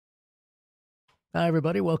Hi,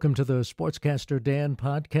 everybody. Welcome to the Sportscaster Dan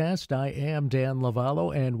podcast. I am Dan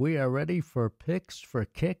Lavallo, and we are ready for Picks for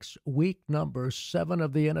Kicks, week number 7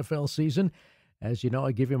 of the NFL season. As you know,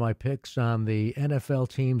 I give you my picks on the NFL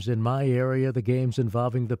teams in my area, the games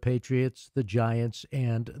involving the Patriots, the Giants,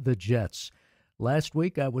 and the Jets. Last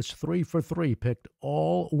week, I was 3 for 3, picked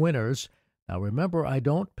all winners. Now, remember, I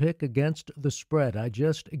don't pick against the spread. I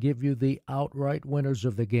just give you the outright winners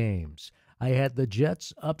of the games. I had the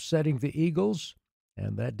Jets upsetting the Eagles,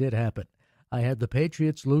 and that did happen. I had the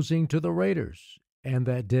Patriots losing to the Raiders, and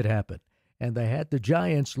that did happen. And I had the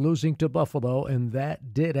Giants losing to Buffalo, and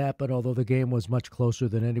that did happen, although the game was much closer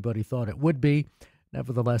than anybody thought it would be.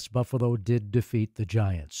 Nevertheless, Buffalo did defeat the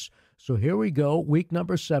Giants. So here we go, week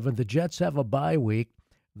number 7. The Jets have a bye week.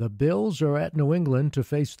 The Bills are at New England to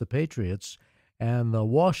face the Patriots, and the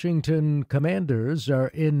Washington Commanders are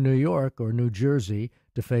in New York or New Jersey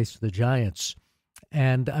to face the Giants.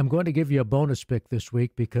 And I'm going to give you a bonus pick this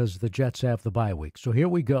week because the Jets have the bye week. So here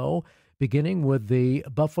we go, beginning with the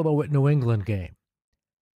Buffalo at New England game.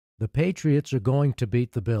 The Patriots are going to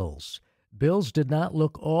beat the Bills. Bills did not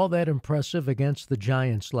look all that impressive against the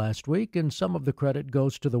Giants last week, and some of the credit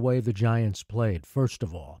goes to the way the Giants played, first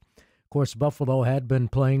of all. Of course, Buffalo had been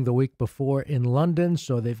playing the week before in London,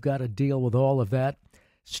 so they've got to deal with all of that.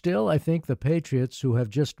 Still, I think the Patriots, who have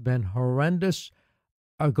just been horrendous,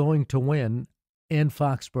 are going to win in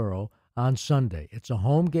Foxborough on Sunday. It's a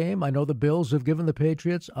home game. I know the Bills have given the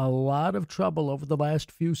Patriots a lot of trouble over the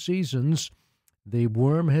last few seasons. The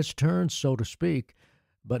worm has turned, so to speak,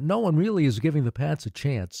 but no one really is giving the Pats a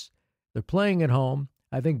chance. They're playing at home.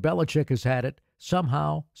 I think Belichick has had it.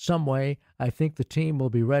 Somehow, some way, I think the team will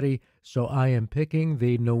be ready, so I am picking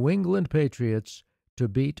the New England Patriots to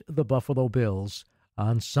beat the Buffalo Bills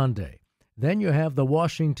on Sunday. Then you have the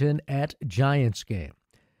Washington at Giants game.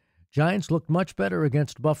 Giants looked much better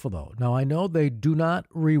against Buffalo. Now, I know they do not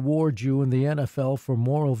reward you in the NFL for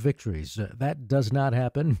moral victories. That does not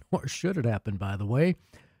happen, or should it happen, by the way.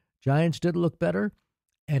 Giants did look better,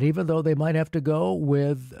 and even though they might have to go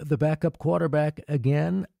with the backup quarterback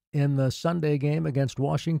again in the Sunday game against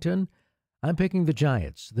Washington, I'm picking the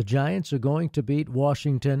Giants. The Giants are going to beat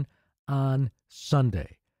Washington on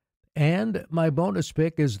Sunday. And my bonus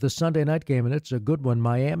pick is the Sunday night game, and it's a good one.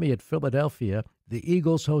 Miami at Philadelphia. The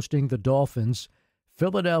Eagles hosting the Dolphins.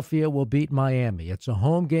 Philadelphia will beat Miami. It's a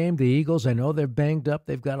home game. The Eagles, I know they're banged up.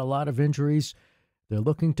 They've got a lot of injuries. They're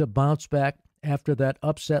looking to bounce back after that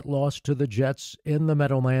upset loss to the Jets in the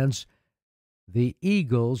Meadowlands. The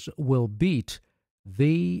Eagles will beat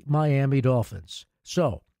the Miami Dolphins.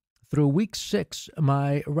 So, through week 6,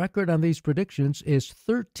 my record on these predictions is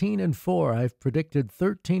 13-4. I've predicted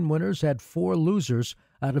 13 winners, had 4 losers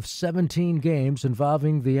out of 17 games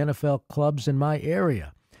involving the NFL clubs in my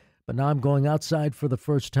area. But now I'm going outside for the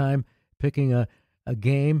first time, picking a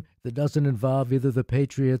game that doesn't involve either the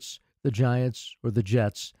Patriots, the Giants, or the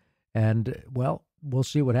Jets. And, well, we'll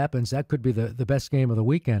see what happens. That could be the best game of the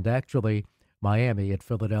weekend, actually, Miami at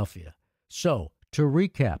Philadelphia. So, to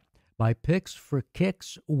recap, my picks for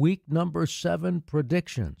kicks, week number 7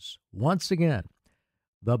 predictions. Once again,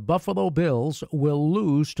 the Buffalo Bills will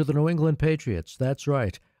lose to the New England Patriots. That's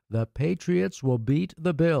right. The Patriots will beat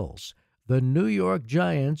the Bills. The New York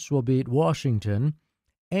Giants will beat Washington.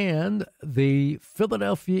 And the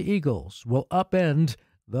Philadelphia Eagles will upend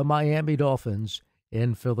the Miami Dolphins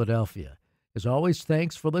in Philadelphia. As always,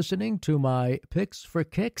 thanks for listening to my picks for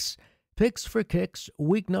kicks. Picks for kicks,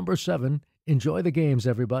 week number 7. Enjoy the games,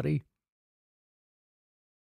 everybody.